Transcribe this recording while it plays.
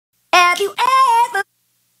Have you ever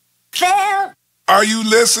felt? Are you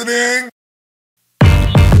listening?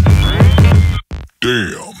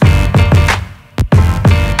 Damn.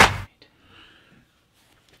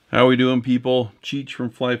 How we doing, people? Cheech from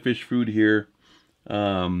Fly Fish Food here.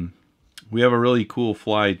 We have a really cool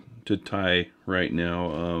fly to tie right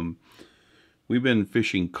now. We've been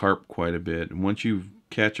fishing carp quite a bit, and once you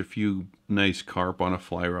catch a few nice carp on a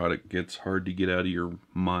fly rod, it gets hard to get out of your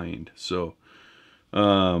mind. So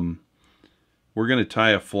we're going to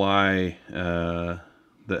tie a fly that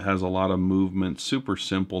has a lot of movement, super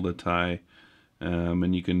simple to tie,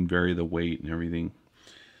 and you can vary the weight and everything.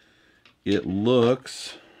 It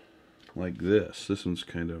looks like this. This one's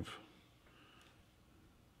kind of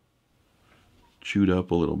chewed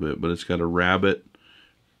up a little bit, but it's got a rabbit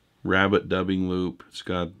dubbing loop. It's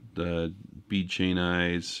got bead chain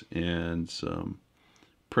eyes and some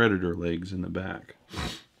predator legs in the back.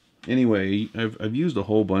 Anyway, I've used a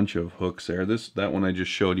whole bunch of hooks there. That one I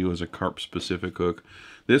just showed you is a carp specific hook.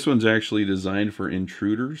 This one's actually designed for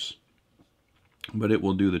intruders, but it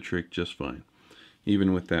will do the trick just fine,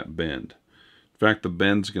 even with that bend. In fact, the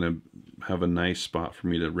bend's going to have a nice spot for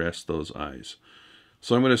me to rest those eyes.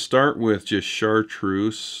 So I'm going to start with just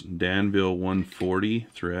Chartreuse Danville 140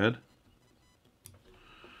 thread.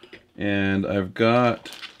 And I've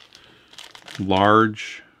got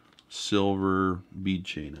large silver bead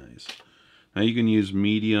chain eyes. Now you can use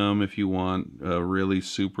medium if you want a really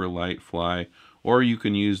super light fly, or you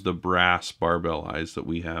can use the brass barbell eyes that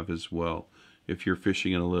we have as well if you're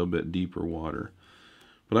fishing in a little bit deeper water.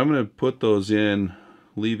 But I'm going to put those in,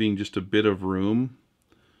 leaving just a bit of room,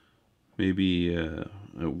 maybe at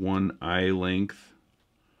one eye length,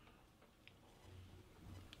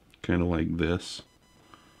 kind of like this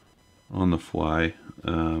on the fly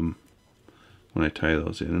when I tie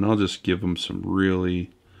those in. And I'll just give them some really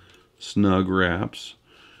snug wraps.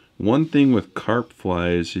 One thing with carp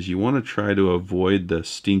flies is you want to try to avoid the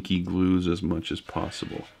stinky glues as much as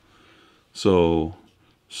possible. So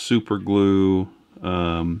super glue,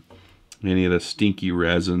 any of the stinky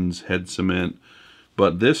resins, head cement.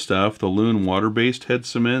 But this stuff, the Loon water-based head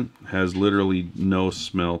cement, has literally no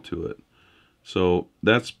smell to it. So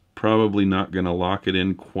that's probably not going to lock it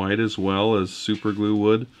in quite as well as super glue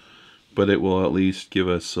would, but it will at least give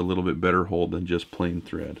us a little bit better hold than just plain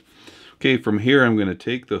thread. Okay, from here I'm going to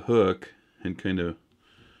take the hook and kind of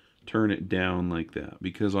turn it down like that,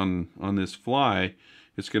 because on this fly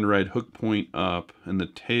it's going to ride hook point up and the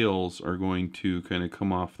tails are going to kind of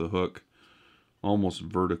come off the hook almost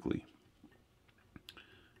vertically.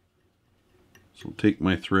 So I'll take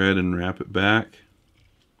my thread and wrap it back.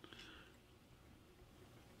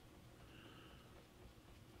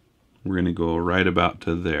 We're going to go right about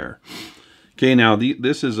to there. Okay, now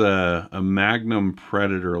this is a Magnum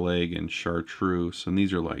predator leg in Chartreuse, and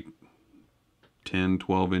these are like 10,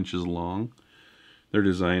 12 inches long. They're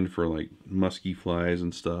designed for like musky flies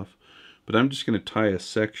and stuff. But I'm just going to tie a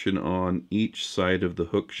section on each side of the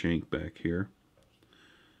hook shank back here.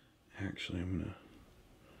 Actually, I'm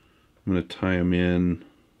going to tie them in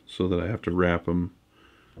so that I have to wrap them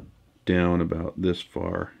down about this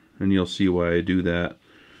far. And you'll see why I do that.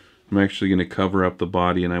 I'm actually going to cover up the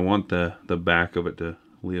body, and I want the back of it to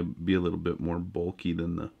be a little bit more bulky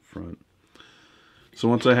than the front. So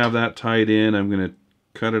once I have that tied in, I'm going to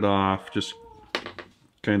cut it off just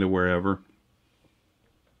kind of wherever.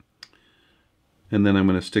 And then I'm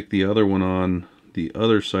going to stick the other one on the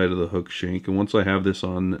other side of the hook shank. And once I have this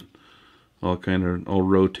on, I'll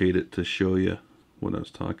rotate it to show you what I was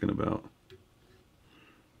talking about.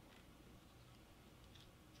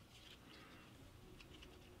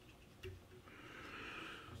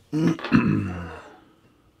 So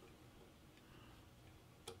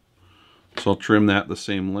I'll trim that the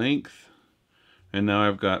same length, and now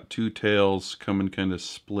I've got two tails coming kind of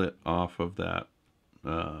split off of that,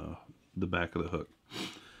 the back of the hook.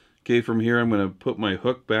 Okay, from here I'm going to put my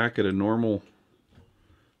hook back at a normal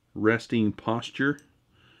resting posture,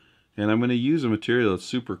 and I'm going to use a material that's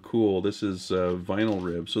super cool. This is vinyl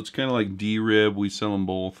rib, so it's kind of like D-rib. We sell them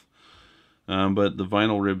both. But the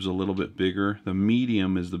vinyl rib's a little bit bigger. The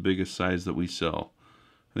medium is the biggest size that we sell.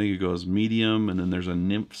 I think it goes medium, and then there's a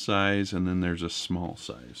nymph size, and then there's a small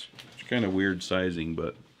size. It's kind of weird sizing,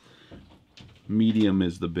 but medium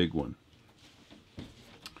is the big one.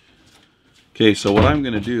 Okay, so what I'm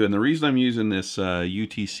going to do, and the reason I'm using this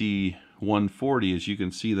UTC 140 is you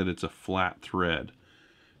can see that it's a flat thread.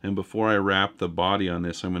 And before I wrap the body on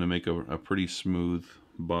this, I'm going to make a pretty smooth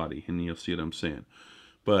body, and you'll see what I'm saying.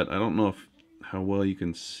 But I don't know how well you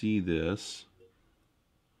can see this.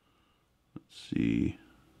 Let's see.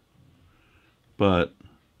 But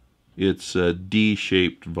It's a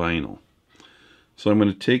D-shaped vinyl. So I'm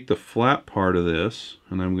going to take the flat part of this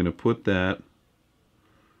and I'm going to put that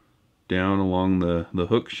down along the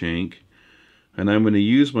hook shank, and I'm going to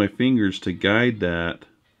use my fingers to guide that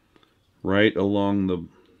right along the,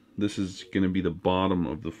 this is going to be the bottom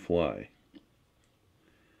of the fly.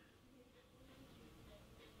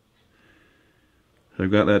 So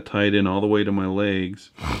I've got that tied in all the way to my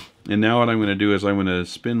legs. And now what I'm going to do is I'm going to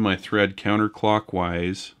spin my thread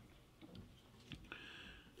counterclockwise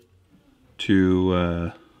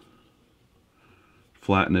to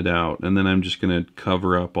flatten it out. And then I'm just going to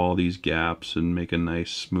cover up all these gaps and make a nice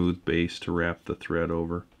smooth base to wrap the thread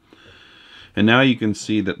over. And now you can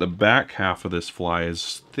see that the back half of this fly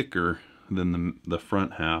is thicker than the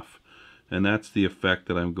front half. And that's the effect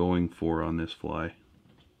that I'm going for on this fly.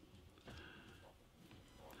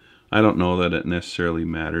 I don't know that it necessarily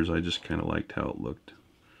matters. I just kind of liked how it looked.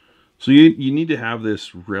 So you need to have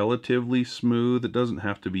this relatively smooth. It doesn't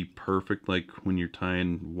have to be perfect like when you're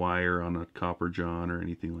tying wire on a copper john or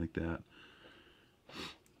anything like that.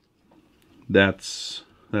 That's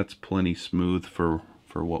plenty smooth for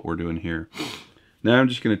what we're doing here. Now I'm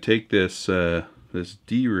just going to take this this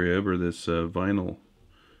D-rib, or this vinyl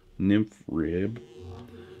nymph rib,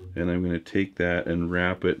 and I'm going to take that and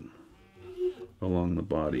wrap it along the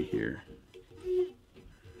body here.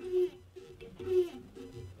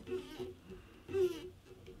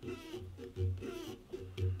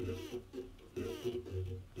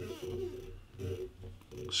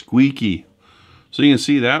 Squeaky. So you can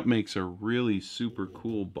see that makes a really super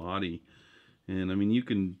cool body. And I mean, you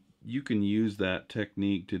can use that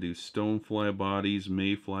technique to do stonefly bodies,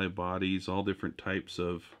 mayfly bodies, all different types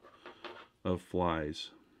of flies.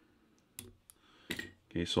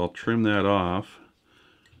 Okay, so I'll trim that off.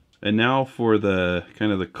 And now for the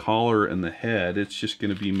kind of the collar and the head, it's just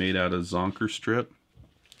going to be made out of Zonker strip.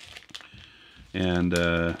 And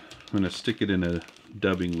I'm going to stick it in a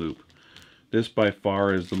dubbing loop. This by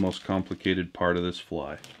far is the most complicated part of this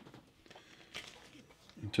fly.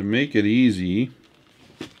 To make it easy,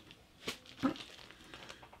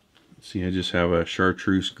 see, I just have a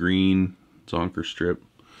Chartreuse green Zonker strip.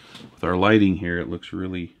 With our lighting here, it looks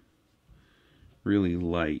really, really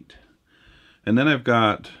light. And then I've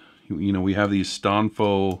got, you know, we have these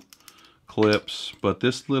Stanfo clips, but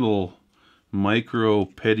this little micro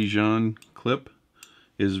Petitjean clip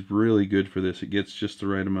is really good for this. It gets just the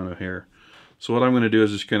right amount of hair. So what I'm going to do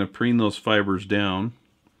is just kind of preen those fibers down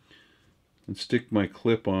and stick my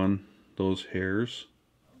clip on those hairs.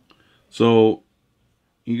 So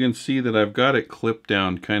you can see that I've got it clipped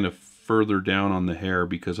down kind of further down on the hair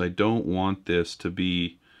because I don't want this to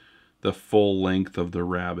be the full length of the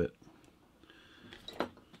rabbit.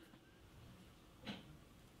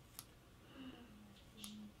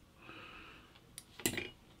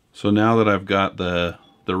 So now that I've got the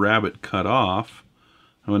rabbit cut off,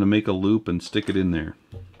 I'm going to make a loop and stick it in there.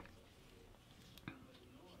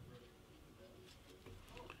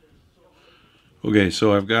 Okay,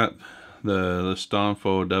 so I've got the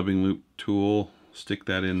Stanfo dubbing loop tool, stick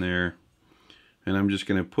that in there, and I'm just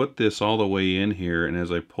going to put this all the way in here, and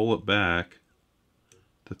as I pull it back,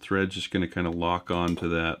 the thread's just going to kind of lock on to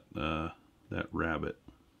that rabbit.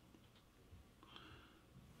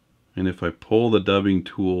 And if I pull the dubbing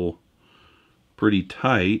tool pretty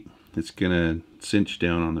tight, it's going to cinch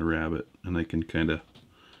down on the rabbit, and I can kind of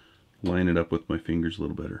line it up with my fingers a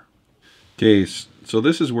little better. Okay, so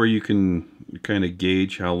this is where you can kind of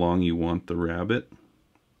gauge how long you want the rabbit.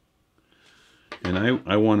 And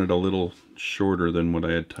I want it a little shorter than what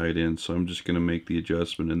I had tied in, so I'm just going to make the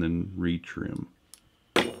adjustment and then retrim.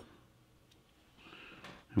 And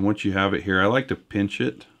once you have it here, I like to pinch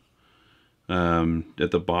it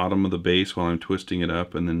at the bottom of the base while I'm twisting it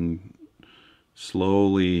up, and then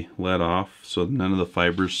slowly let off so none of the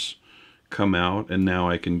fibers come out, and now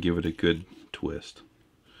I can give it a good twist.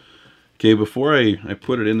 Okay, before I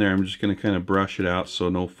put it in there, I'm just going to kind of brush it out so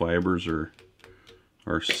no fibers are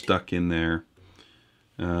stuck in there.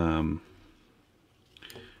 And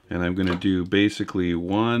I'm going to do basically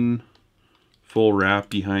one full wrap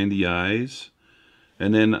behind the eyes,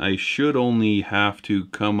 and then I should only have to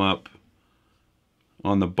come up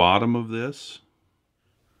on the bottom of this.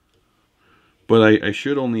 But I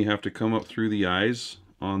should only have to come up through the eyes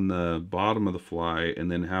on the bottom of the fly,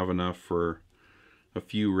 and then have enough for a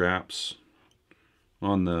few wraps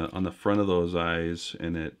on the front of those eyes,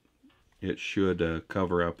 and it should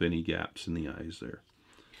cover up any gaps in the eyes there.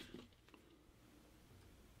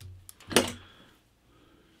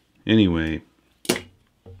 Anyway,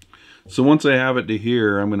 so once I have it to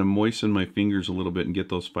here, I'm going to moisten my fingers a little bit and get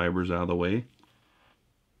those fibers out of the way.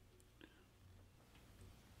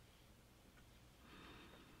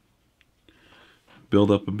 build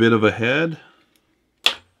up a bit of a head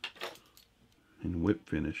and whip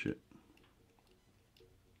finish it.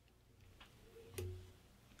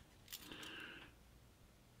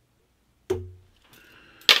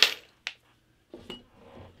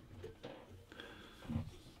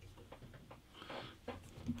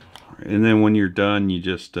 And then when you're done, you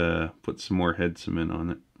just put some more head cement on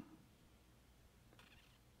it.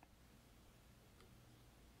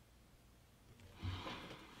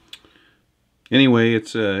 Anyway,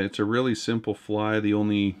 it's a really simple fly. The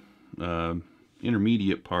only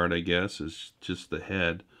intermediate part, I guess, is just the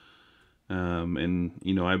head. And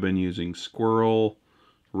you know, I've been using squirrel,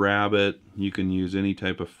 rabbit. You can use any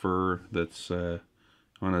type of fur that's on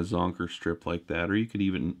a Zonker strip like that, or you could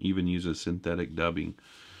even use a synthetic dubbing.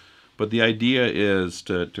 But the idea is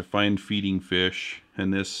to find feeding fish,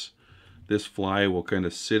 and this fly will kind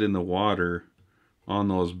of sit in the water on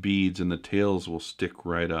those beads, and the tails will stick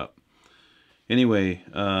right up. Anyway,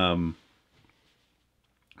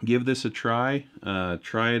 give this a try.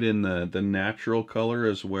 Try it in the natural color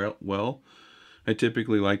as well. I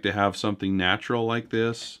typically like to have something natural like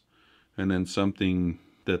this, and then something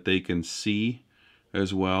that they can see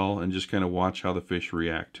as well, and just kind of watch how the fish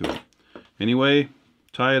react to it. Anyway,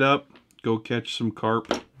 tie it up, go catch some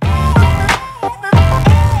carp.